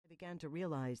began to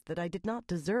realize that I did not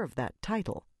deserve that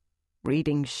title.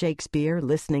 Reading Shakespeare,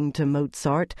 listening to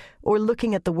Mozart, or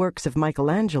looking at the works of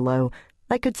Michelangelo,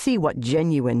 I could see what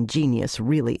genuine genius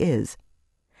really is.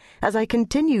 As I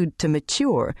continued to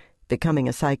mature, becoming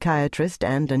a psychiatrist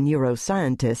and a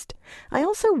neuroscientist, I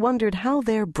also wondered how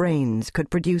their brains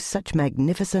could produce such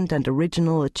magnificent and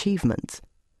original achievements.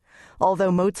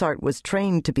 Although Mozart was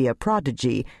trained to be a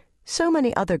prodigy, so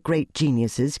many other great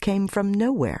geniuses came from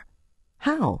nowhere.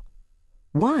 How?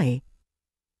 Why?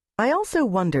 I also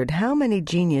wondered how many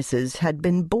geniuses had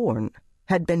been born,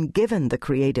 had been given the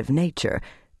creative nature,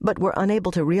 but were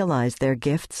unable to realize their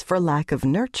gifts for lack of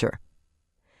nurture.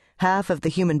 Half of the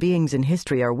human beings in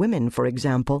history are women, for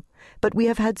example, but we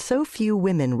have had so few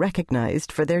women recognized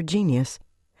for their genius.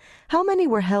 How many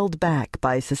were held back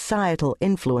by societal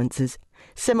influences,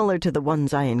 similar to the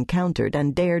ones I encountered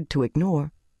and dared to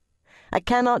ignore? I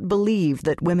cannot believe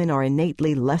that women are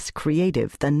innately less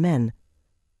creative than men.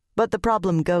 But the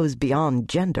problem goes beyond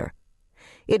gender.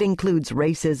 It includes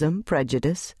racism,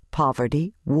 prejudice,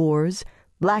 poverty, wars,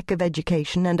 lack of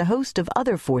education, and a host of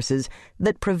other forces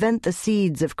that prevent the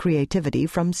seeds of creativity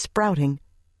from sprouting.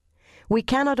 We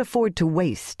cannot afford to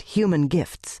waste human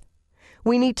gifts.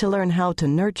 We need to learn how to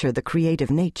nurture the creative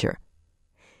nature.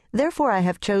 Therefore, I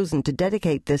have chosen to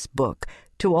dedicate this book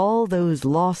to all those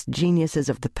lost geniuses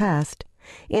of the past,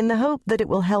 in the hope that it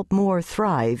will help more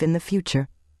thrive in the future.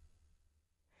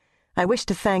 I wish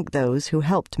to thank those who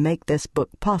helped make this book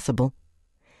possible.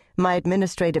 My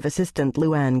administrative assistant,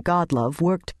 Luann Godlove,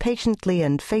 worked patiently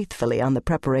and faithfully on the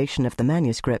preparation of the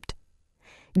manuscript.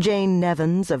 Jane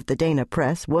Nevins of the Dana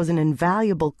Press was an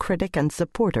invaluable critic and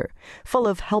supporter, full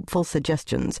of helpful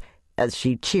suggestions, as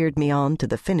she cheered me on to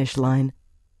the finish line.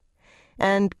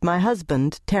 And my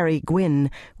husband, Terry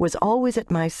Gwynn, was always at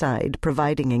my side,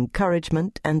 providing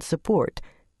encouragement and support,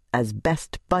 as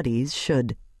best buddies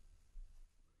should.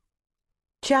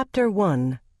 Chapter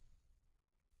 1.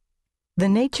 The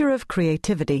Nature of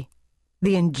Creativity,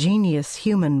 the Ingenious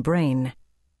Human Brain.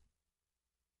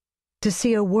 To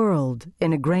see a world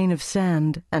in a grain of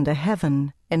sand and a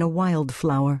heaven in a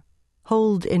wildflower,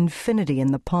 hold infinity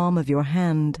in the palm of your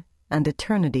hand and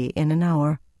eternity in an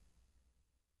hour.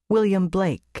 William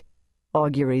Blake,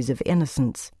 Auguries of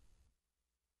Innocence.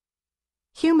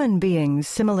 Human beings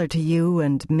similar to you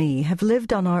and me have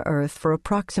lived on our earth for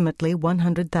approximately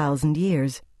 100,000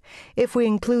 years. If we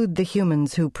include the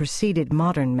humans who preceded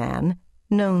modern man,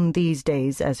 known these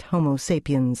days as Homo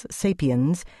sapiens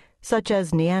sapiens, such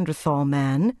as Neanderthal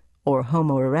man, or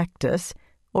Homo erectus,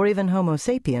 or even Homo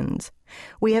sapiens,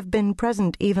 we have been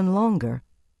present even longer.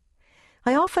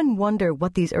 I often wonder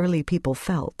what these early people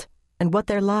felt, and what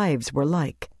their lives were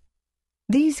like.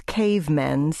 These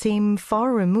cavemen seem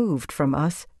far removed from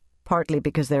us, partly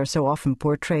because they are so often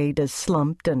portrayed as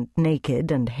slumped and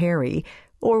naked and hairy,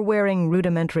 or wearing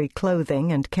rudimentary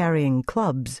clothing and carrying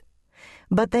clubs.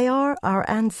 But they are our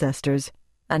ancestors,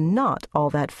 and not all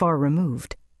that far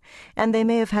removed, and they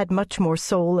may have had much more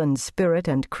soul and spirit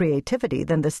and creativity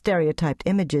than the stereotyped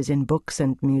images in books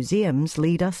and museums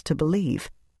lead us to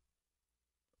believe.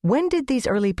 When did these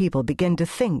early people begin to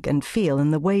think and feel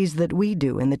in the ways that we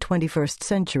do in the 21st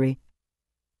century?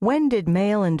 When did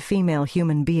male and female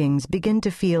human beings begin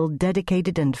to feel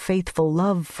dedicated and faithful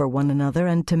love for one another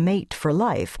and to mate for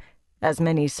life, as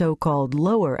many so-called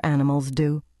lower animals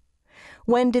do?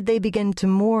 When did they begin to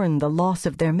mourn the loss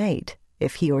of their mate,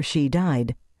 if he or she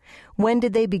died? When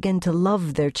did they begin to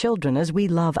love their children as we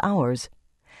love ours?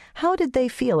 How did they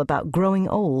feel about growing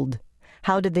old?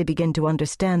 How did they begin to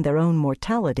understand their own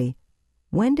mortality?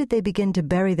 When did they begin to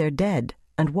bury their dead,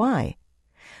 and why?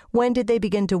 When did they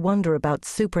begin to wonder about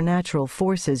supernatural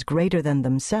forces greater than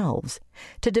themselves,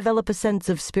 to develop a sense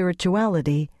of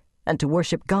spirituality, and to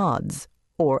worship gods,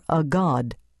 or a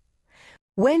god?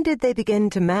 When did they begin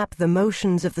to map the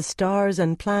motions of the stars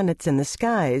and planets in the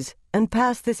skies, and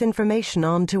pass this information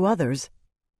on to others?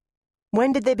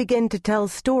 When did they begin to tell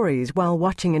stories while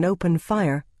watching an open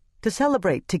fire, to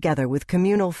celebrate together with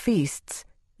communal feasts,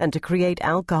 and to create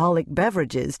alcoholic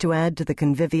beverages to add to the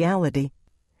conviviality?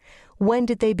 When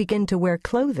did they begin to wear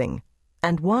clothing,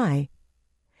 and why?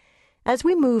 As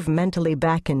we move mentally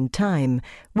back in time,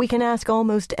 we can ask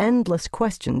almost endless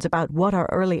questions about what our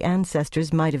early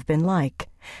ancestors might have been like,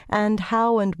 and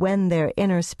how and when their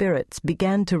inner spirits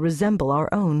began to resemble our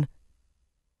own.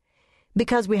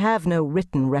 Because we have no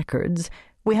written records,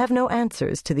 we have no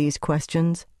answers to these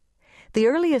questions. The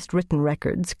earliest written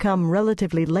records come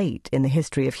relatively late in the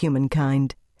history of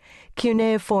humankind.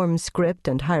 Cuneiform script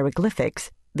and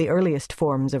hieroglyphics, the earliest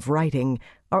forms of writing,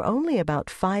 are only about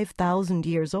 5,000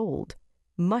 years old,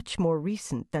 much more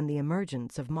recent than the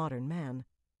emergence of modern man.